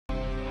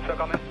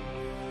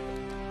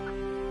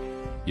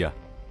Yeah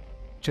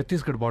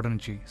Chhattisgarh border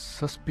నుంచి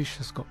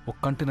సస్పిషియస్గా ఒక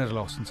container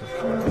ఎలా వస్తుంది సార్?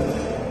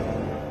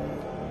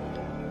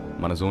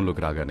 మన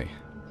జోన్లోకి రాగానే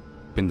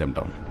pin them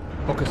down.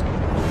 Okay sir.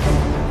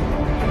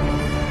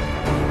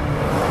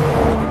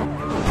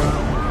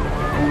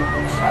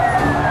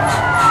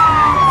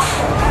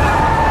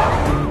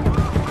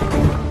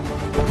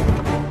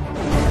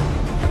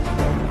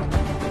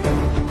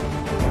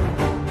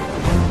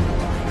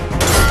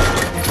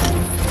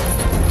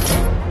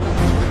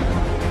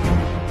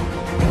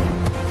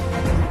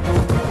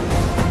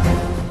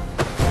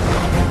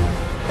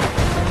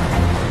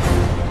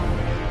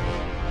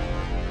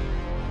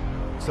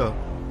 Sir,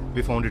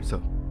 we found it, sir.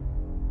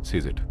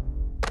 Seize it.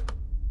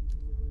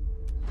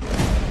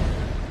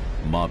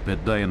 మా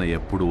పెద్దాయన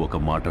ఎప్పుడూ ఒక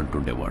మాట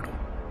అంటుండేవాడు,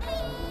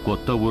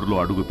 కొత్త ఊర్లో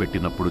అడుగు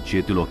పెట్టినప్పుడు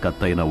చేతిలో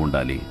కత్తైనా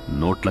ఉండాలి,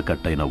 నోట్ల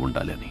కట్టైనా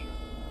ఉండాలి అని.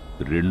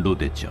 రెండూ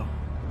తెచ్చాం.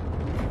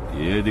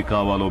 ఏది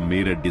కావాలో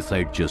మీరే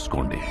డిసైడ్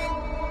చేసుకోండి.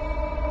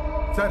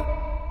 సార్,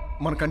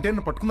 మన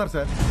కంటైనర్ పట్టుకున్నారు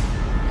సార్.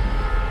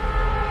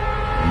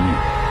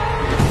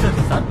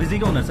 సార్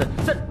బిజీగా ఉన్నారు సార్.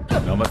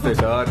 నమస్తే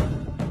సార్,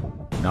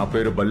 నా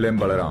పేరు బల్లెం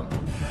బలరాం,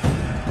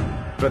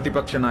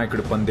 ప్రతిపక్ష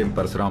నాయకుడు పందెం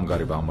పరశురాం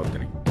గారి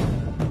బామర్దిని,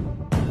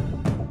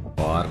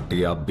 పార్టీ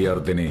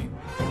అభ్యర్థిని.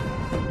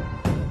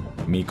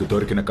 మీకు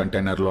దొరికిన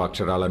కంటైనర్లో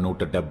అక్షరాల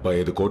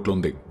 175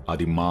 కోట్లుంది,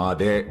 అది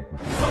మాదే.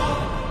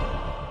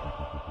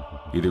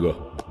 ఇదిగో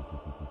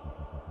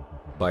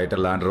బయట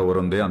ల్యాండ్ రోవర్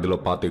ఉంది, అందులో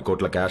 25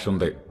 కోట్ల క్యాష్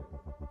ఉంది,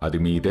 అది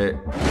మీదే.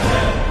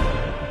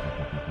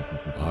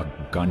 ఆ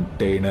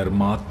కంటైనర్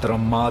మాత్రం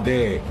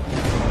మాదే.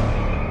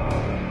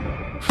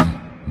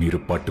 మీరు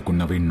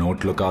పట్టుకున్నవి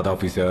నోట్లు కాదు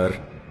ఆఫీసర్,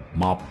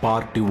 మా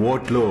పార్టీ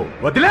ఓట్లు.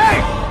 వదిలే!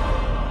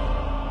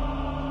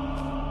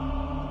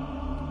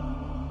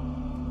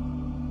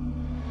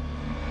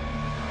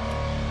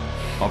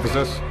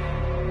 Officers,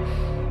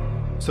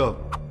 sir,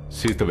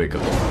 seize the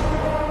vehicle.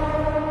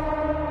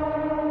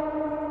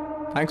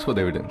 Thanks for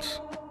the evidence.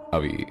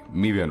 అవి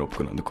మీవే అని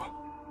ఒప్పుకున్నందుకు.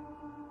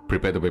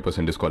 Prepare the papers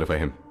and disqualify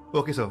him.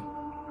 Okay sir.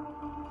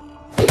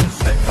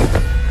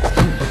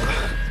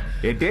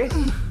 ఏంటి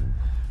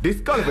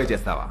డిస్క్వాలిఫై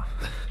చేస్తావా?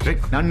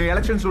 నన్ను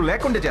ఎలక్షన్స్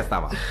లేకుండా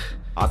చేస్తావా?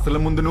 అసలు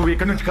ముందు నువ్వు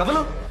ఇక్కడి నుంచి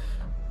కదలు.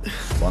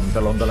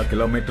 వందల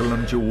కిలోమీటర్ల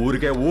నుంచి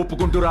ఊరికే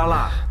ఊపుకుంటూ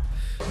రాలా.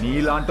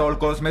 నీలాంటి వాళ్ళ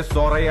కోసమే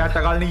సోరయ్య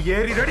ఆటగాళ్ళని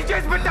ఏరి రెడీ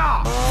చేసి పెట్టా.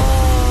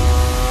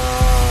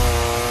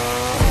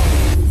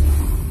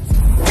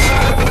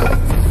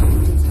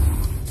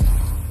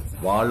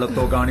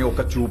 వాళ్లతో గాని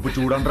ఒక చూపు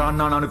చూడండి రా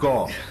అన్నాను అనుకో,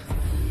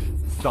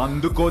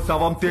 సందుకో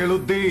శవం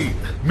తేలుద్ది,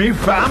 మీ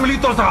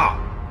ఫ్యామిలీతో సహా.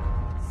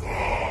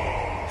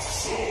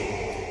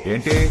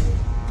 ఏంటి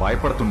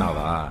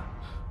భయపడుతున్నావా?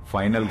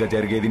 ఫైనల్ గా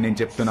జరిగేది నేను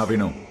చెప్తున్నా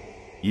విను.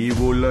 ఈ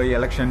ఊళ్ళో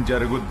ఎలక్షన్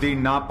జరుగుద్ది,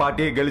 నా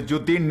పార్టీ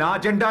గెలుచుద్ది, నా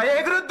జెండా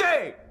ఎగురుద్ది.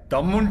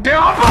 దమ్ముంటే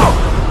ఆపు.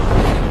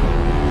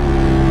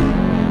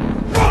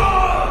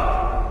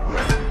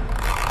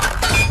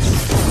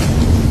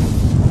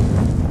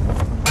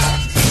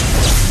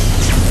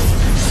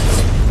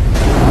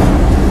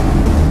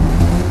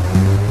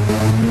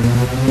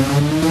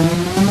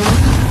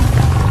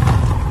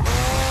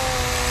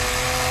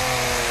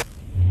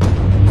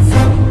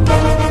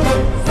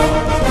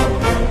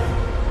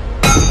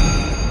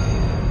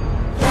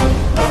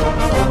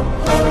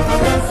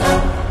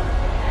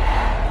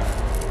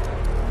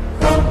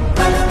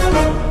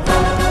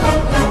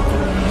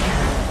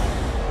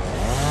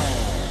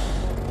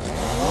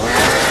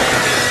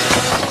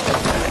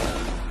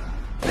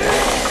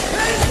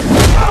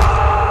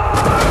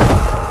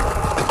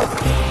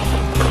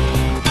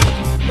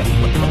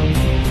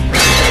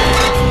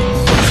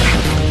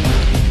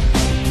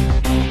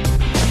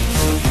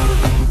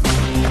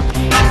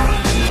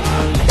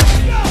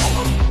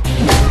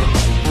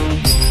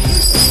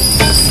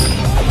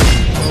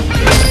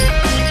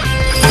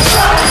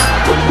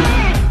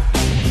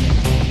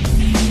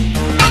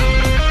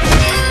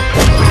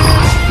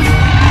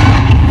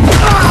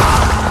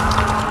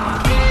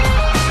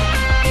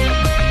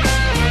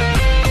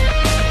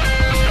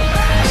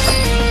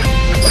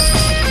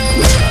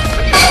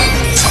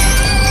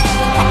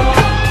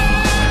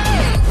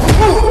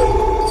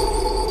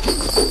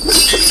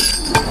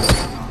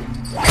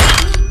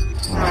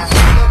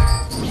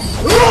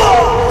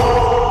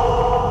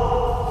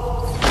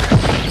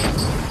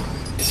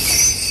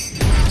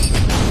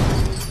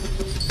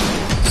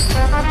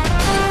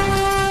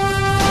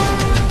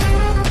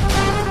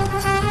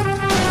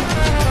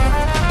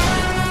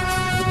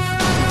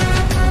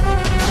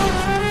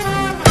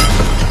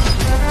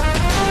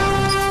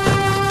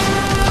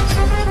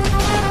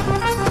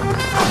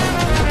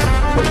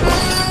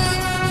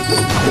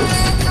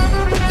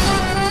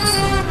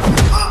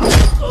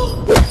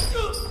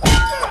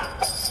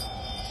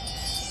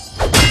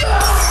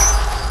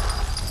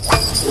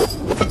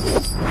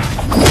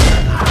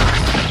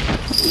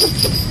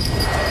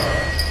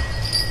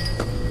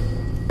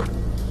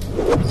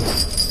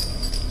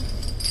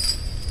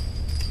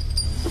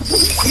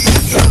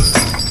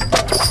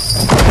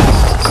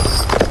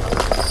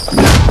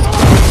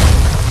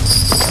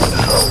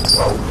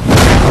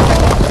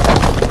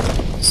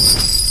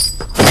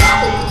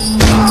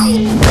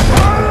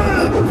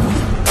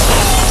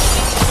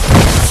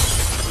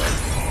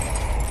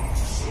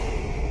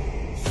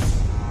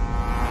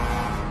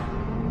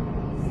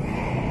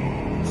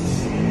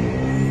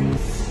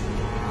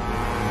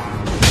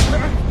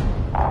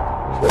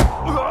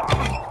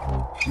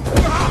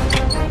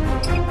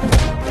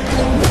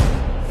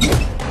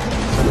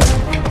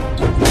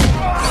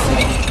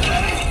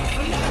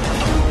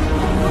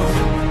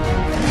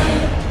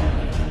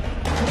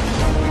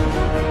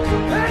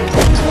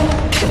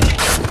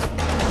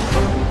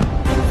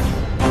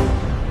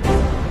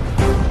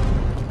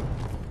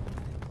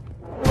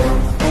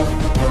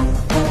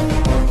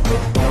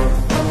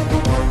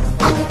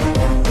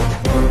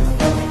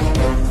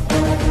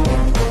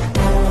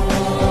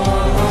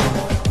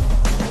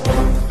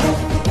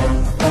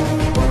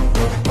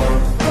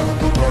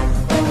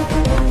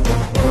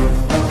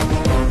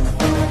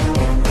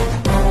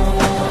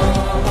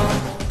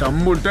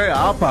 ఉంటే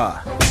ఆపా.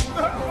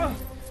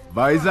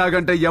 వైజాగ్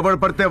అంటే ఎవడు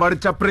పడితే వాడు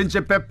చప్పరించే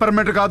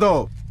పెప్పర్మెంట్ కాదు,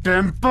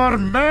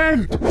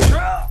 టెంపర్మెంట్.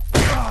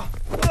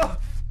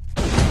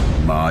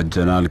 మా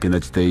జనాలకి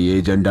నచ్చితే ఏ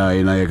జెండా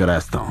అయినా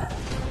ఎగరేస్తాం,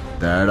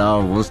 తేడా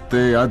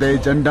వస్తే అదే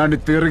జెండాని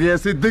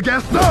తిరిగేసి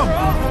దిగేస్తాం.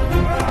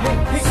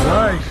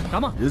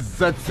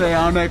 ఇజ్జత్ సే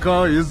ఆనే కా,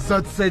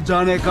 ఇజ్జత్ సే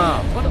జానే కా.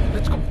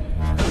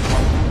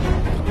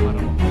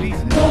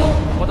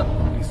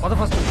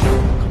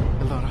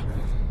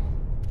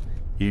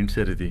 ఏంటి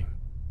సార్ ఇది?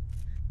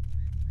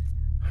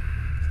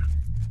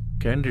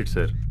 క్యాండిడేట్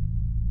సార్,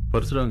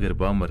 పరశురాం గారి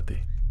బామ్మర్ది.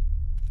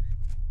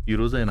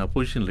 ఈరోజు ఆయన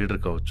అపోజిషన్ లీడర్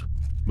కావచ్చు,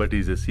 but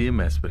is a CM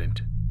aspirant.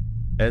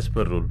 As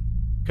per rule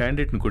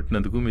క్యాండిడేట్ని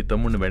కొట్టినందుకు మీ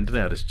తమ్ముడిని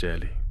వెంటనే అరెస్ట్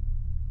చేయాలి.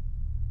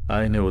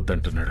 ఆయనే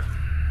వద్దంటున్నాడు.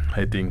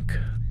 I think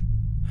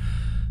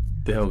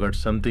they have got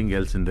something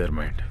else in their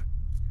mind.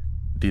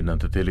 దీన్ని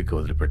అంత తేలిగ్గా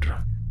వదిలిపెట్టరు.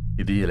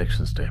 ఇది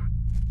ఎలక్షన్స్ టైం,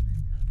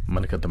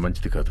 మనకంత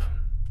మంచిది కాదు.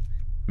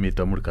 మీ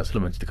తమ్ముడికి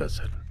అసలు మంచిది కాదు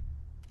సార్.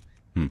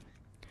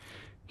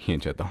 ఏం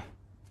చేద్దాం?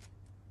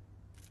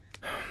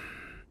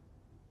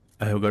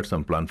 I have got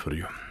some plan for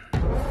you.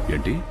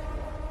 ఏంటి?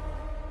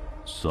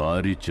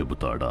 సారీ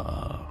చెబుతాడా?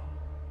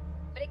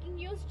 బ్రేకింగ్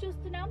న్యూస్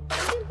చూస్తున్నాం.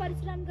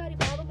 పరశురాం గారి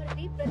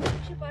బావమరిది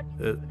ప్రతిపక్ష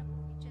పార్టీ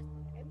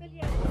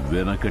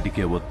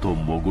వెనకటికే వత్తో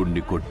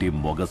మొగుణ్ణి కొట్టి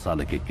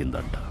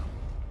మొగసాలకెక్కిందంట.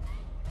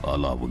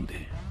 అలా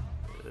ఉంది.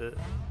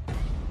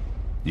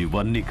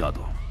 ఇవన్నీ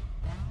కాదు,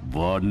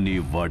 వాడిని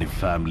వాడి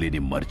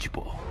ఫ్యామిలీని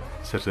మర్చిపో.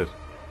 Sir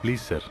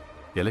please sir,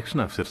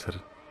 election officer sir,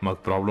 మాకు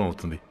ప్రాబ్లం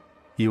అవుతుంది.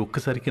 ఈ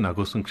ఒక్కసారికి నా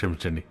కోసం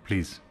క్షమించండి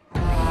ప్లీజ్.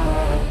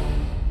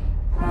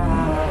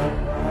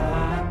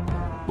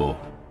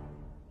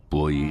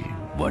 పోయి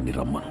వాడిని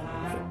రమ్మను.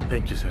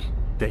 Thank you sir,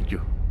 thank you.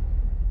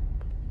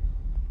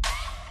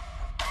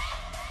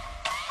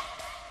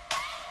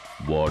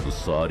 వాడు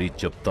సారీ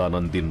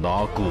చెప్తానంది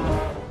నాకు,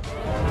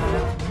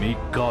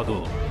 మీకు కాదు.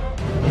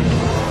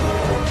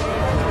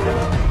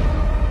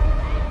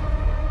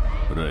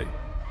 రై,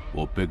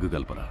 ఓ పెగ్గు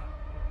కలపరా.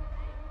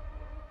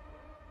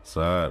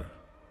 సార్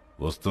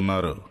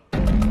వస్తున్నారు.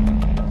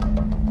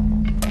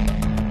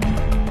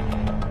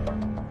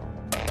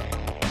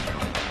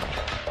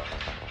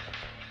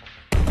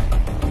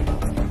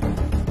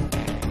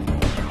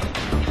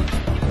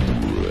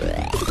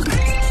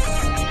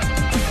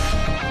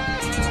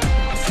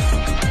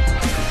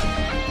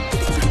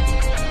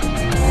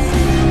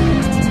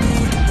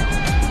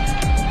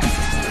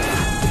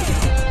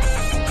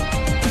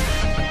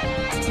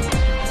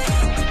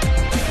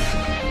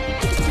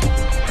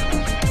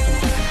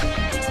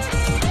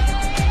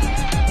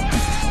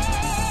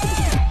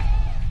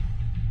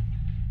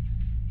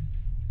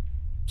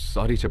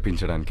 సారీ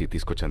చెప్పించడానికి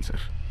తీసుకొచ్చాను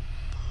సార్.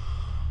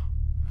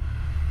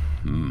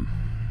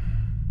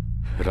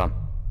 రామ్,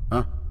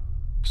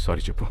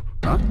 సారీ చెప్పు.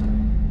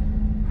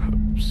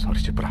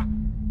 సారీ చెప్పురా.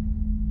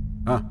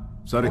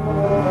 సారీ.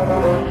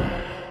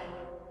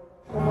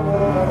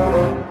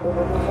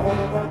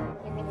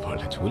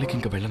 వాళ్ళ జోలికి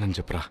ఇంకా వెళ్ళనని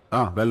చెప్పరా.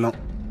 వెళ్ళాం.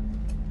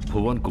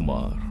 భువన్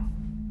కుమార్,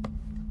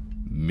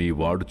 మీ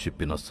వాడు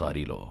చెప్పిన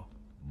సారీలో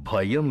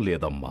భయం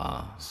లేదమ్మా.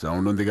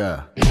 సౌండ్ ఉందిగా,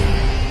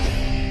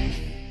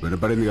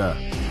 వినపడిందిగా.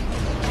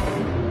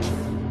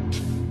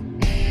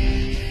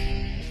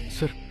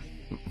 సార్,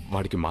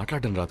 వాడికి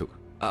మాట్లాడడం రాదు.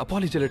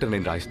 అపాలజీ లెటర్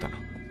నేను రాయిస్తాను.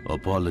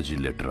 అపాలజీ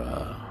లెటరా?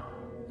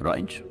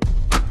 రాయించు.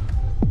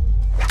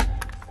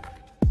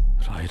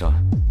 రాయిరా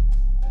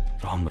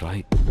రామ్,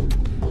 రాయ్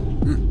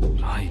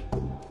రాయ్.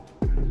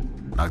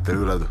 నాకు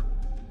తెలుగు రాదు.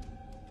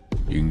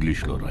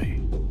 ఇంగ్లీష్లో రాయి.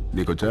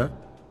 నీకొచ్చా?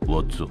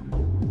 వచ్చు.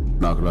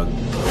 నాకు రాదు.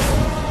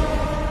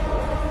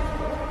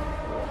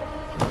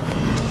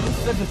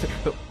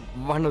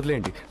 వాడిని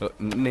వదిలేయండి,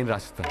 నేను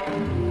రాసిస్తాను.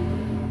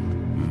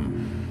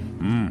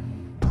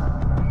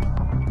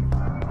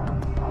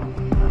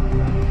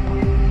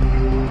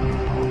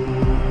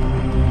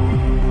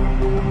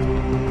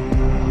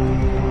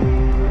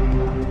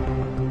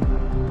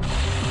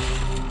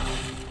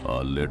 ఆ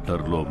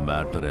లెటర్లో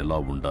మ్యాటర్ ఎలా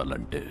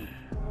ఉండాలంటే,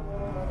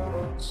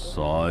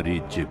 సారీ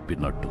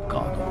చెప్పినట్టు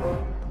కాదు,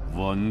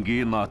 వంగి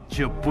నా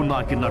చెప్పు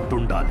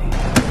నాకినట్టుండాలి.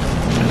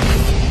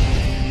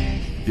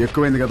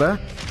 ఎక్కువైంది కదా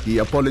ఈ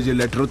అపాలజీ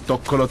లెటర్,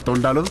 తొక్కలో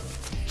తొండాలు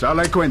చాలా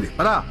ఎక్కువైంది.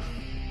 పదా,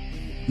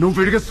 నువ్వు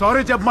వీడికి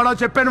సారీ చెప్పమా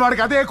చెప్పాను,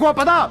 వాడికి అదే ఎక్కువ.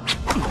 పదా.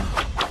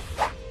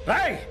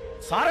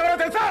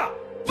 తెలుసా?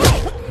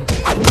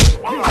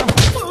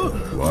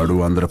 వాడు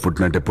అందరు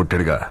పుట్టినట్టే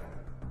పుట్టాడుగా,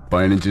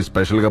 పైనుంచి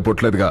స్పెషల్ గా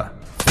పుట్టలేదుగా.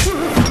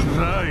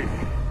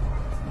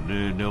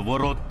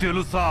 నేనెవరో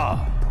తెలుసా?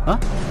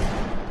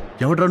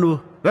 ఎవడ్రా నువ్వు?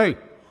 రేయ్,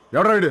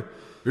 ఎవడ్రా వీడు?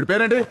 వీడి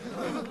పేరేంటి?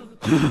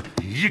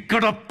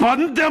 ఇక్కడ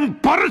పందెం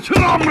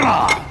పరశురామ్రా.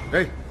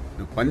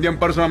 నువ్వు పందెం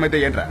పరశురామ్ అయితే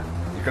ఏంట్రా?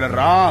 ఇక్కడ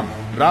రామ్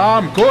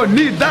రామ్ కో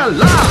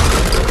నిదలా.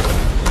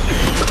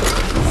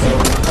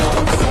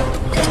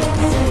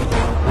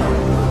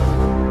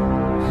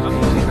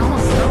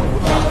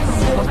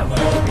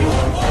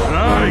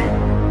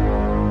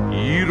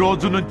 ఈ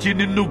రోజు నుంచి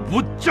నిన్ను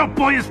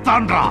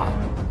ఉచ్చపోయిస్తాన్రా.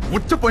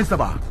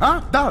 ఉచ్చపోయిస్తావా?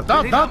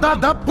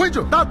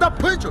 పోయించు.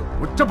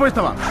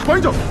 ఉచ్చపోయిస్తావా?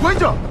 పోయించు.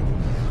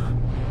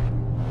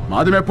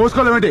 మాది మేము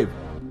పోసుకోలేమేంటి?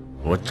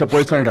 వచ్చ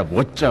పోయిస్తాడ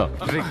వచ్చ.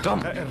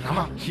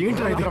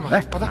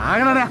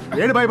 ఆగనా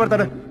ఏడు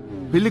భయపడతాడు?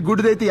 పిల్లి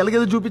గుడ్డిదైతే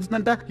ఎలాగేదో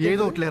చూపించిందంట.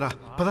 ఏదో ఒకట్లేరా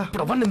పద.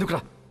 ప్రవన్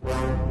ఎందుకురా?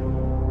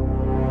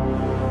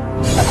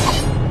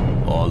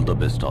 All the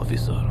best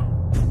officer.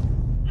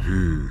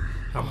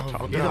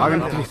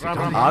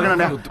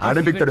 ఆగనా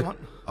ఆడే పిక్తాడు.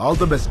 All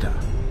the best.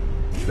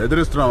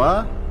 బెదిరిస్తున్నావా?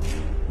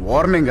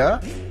 వార్నింగా?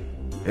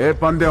 ఏ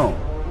పందెం?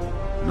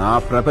 నా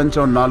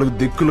ప్రపంచం 4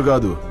 దిక్కులు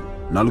కాదు,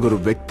 4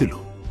 వ్యక్తులు.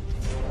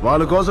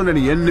 వాళ్ళ కోసం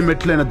నేను ఎన్ని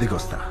మెట్లైనా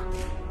దిగొస్తా.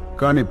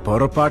 కానీ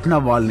పొరపాటున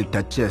వాళ్ళని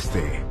టచ్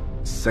చేస్తే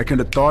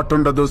సెకండ్ థాట్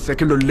ఉండదు,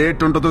 సెకండ్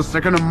లేట్ ఉండదు,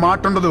 సెకండ్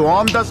మాట ఉండదు.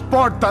 ఆన్ ద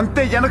స్పాట్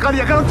అంతే. వెనకాల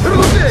ఎక్కడ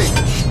తిరుగుతుంది.